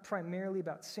Samson is not primarily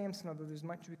about Samson, although there's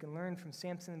much we can learn from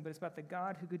Samson, but it's about the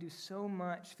God who could do so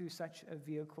much through such a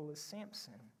vehicle as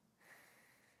Samson.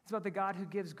 It's about the God who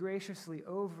gives graciously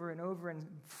over and over and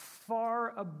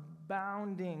far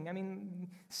abounding. I mean,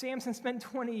 Samson spent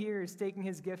 20 years taking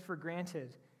his gift for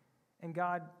granted, and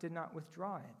God did not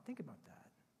withdraw it. Think about that.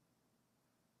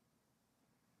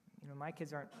 My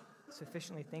kids aren't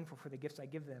sufficiently thankful for the gifts I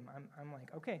give them. I'm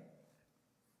like, okay,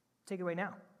 take it away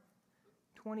now.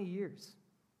 20 years.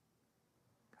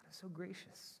 God is so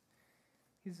gracious.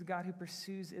 He's the God who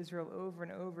pursues Israel over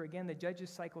and over again. The Judges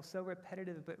cycle so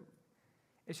repetitive, but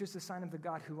it's just a sign of the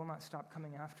God who will not stop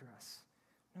coming after us,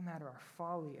 no matter our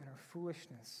folly and our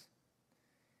foolishness.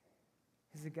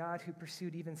 He's the God who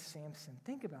pursued even Samson.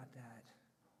 Think about that.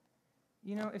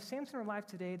 If Samson were alive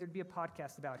today, there'd be a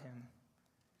podcast about him,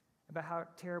 about how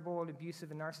terrible and abusive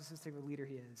and narcissistic of a leader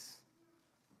he is.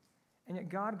 And yet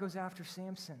God goes after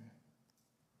Samson.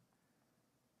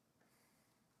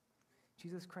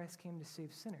 Jesus Christ came to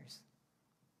save sinners.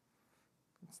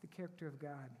 It's the character of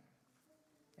God.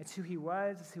 It's who he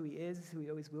was, it's who he is, it's who he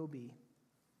always will be.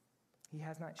 He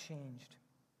has not changed.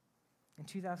 And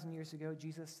 2,000 years ago,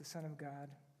 Jesus, the Son of God,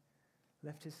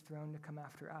 left his throne to come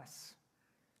after us,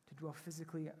 to dwell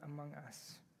physically among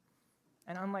us.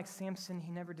 And unlike Samson,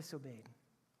 he never disobeyed.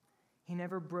 He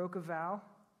never broke a vow.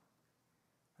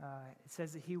 It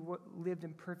says that he lived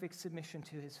in perfect submission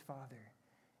to his Father.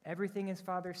 Everything his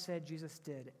Father said, Jesus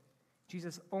did.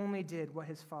 Jesus only did what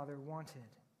his Father wanted.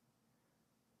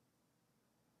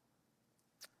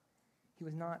 He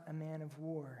was not a man of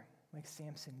war like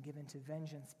Samson, given to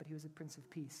vengeance, but he was a prince of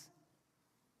peace.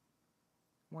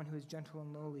 One who was gentle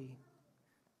and lowly,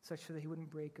 such that he wouldn't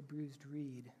break a bruised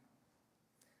reed.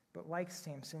 But like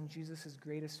Samson, Jesus'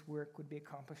 greatest work would be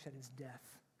accomplished at his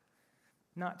death.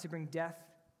 Not to bring death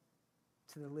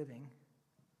to the living,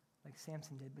 like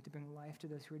Samson did, but to bring life to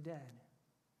those who are dead.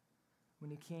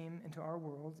 When he came into our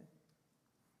world,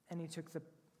 and he took the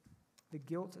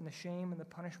guilt and the shame and the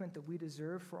punishment that we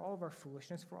deserve for all of our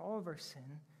foolishness, for all of our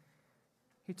sin,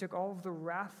 he took all of the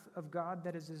wrath of God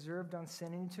that is deserved on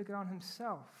sin, and he took it on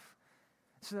himself,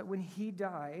 so that when he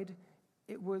died,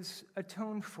 it was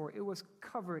atoned for, it was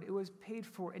covered, it was paid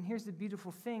for. And here's the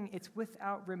beautiful thing, it's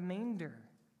without remainder.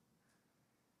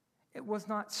 It was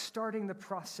not starting the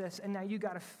process, and now you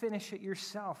got to finish it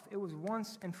yourself. It was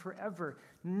once and forever.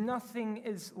 Nothing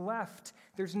is left.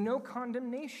 There's no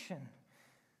condemnation.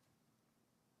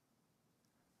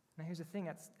 Now here's the thing,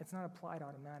 it's not applied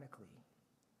automatically.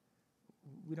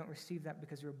 We don't receive that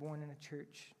because we were born in a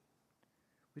church.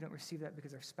 We don't receive that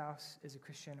because our spouse is a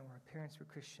Christian or our parents were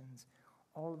Christians.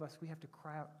 All of us, we have to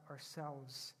cry out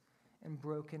ourselves in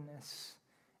brokenness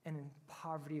and in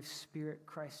poverty of spirit.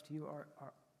 Christ, you are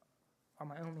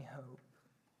my only hope.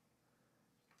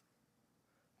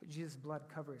 But Jesus' blood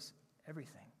covers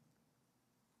everything.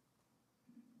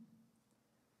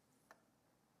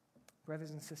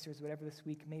 Brothers and sisters, whatever this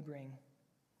week may bring,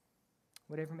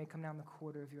 whatever may come down the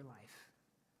quarter of your life,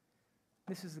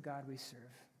 this is the God we serve.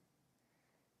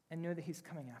 And know that he's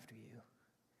coming after you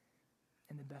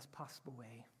in the best possible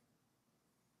way.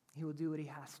 He will do what he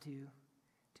has to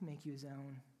make you his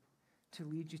own, to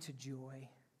lead you to joy,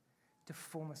 to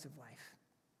fullness of life.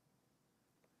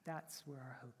 That's where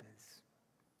our hope is.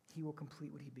 He will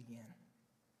complete what he began.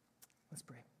 Let's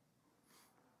pray.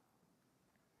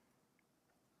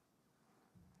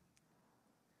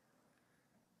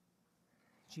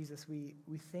 Jesus, we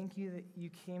thank you that you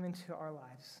came into our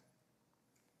lives,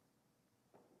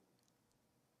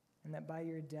 and that by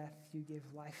your death you gave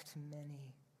life to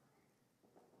many,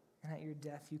 and at your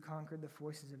death you conquered the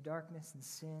forces of darkness and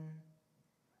sin.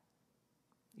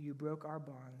 You broke our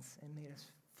bonds and made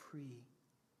us free.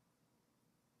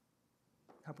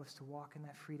 Help us to walk in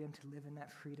that freedom, to live in that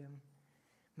freedom.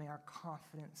 May our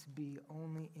confidence be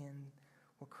only in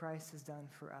what Christ has done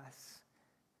for us,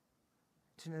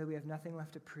 to know that we have nothing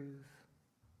left to prove.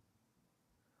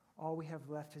 All we have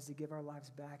left is to give our lives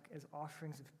back as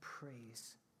offerings of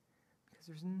praise, because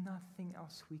there's nothing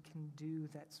else we can do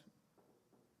that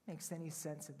makes any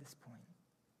sense at this point.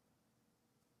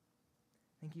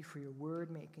 Thank you for your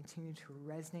word. May it continue to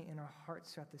resonate in our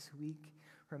hearts throughout this week.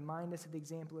 Remind us of the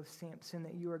example of Samson,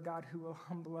 that you are God who will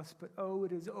humble us, but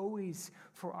it is always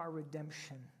for our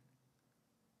redemption.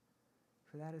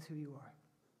 For that is who you are.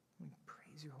 We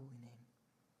praise your holy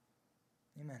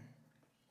name. Amen.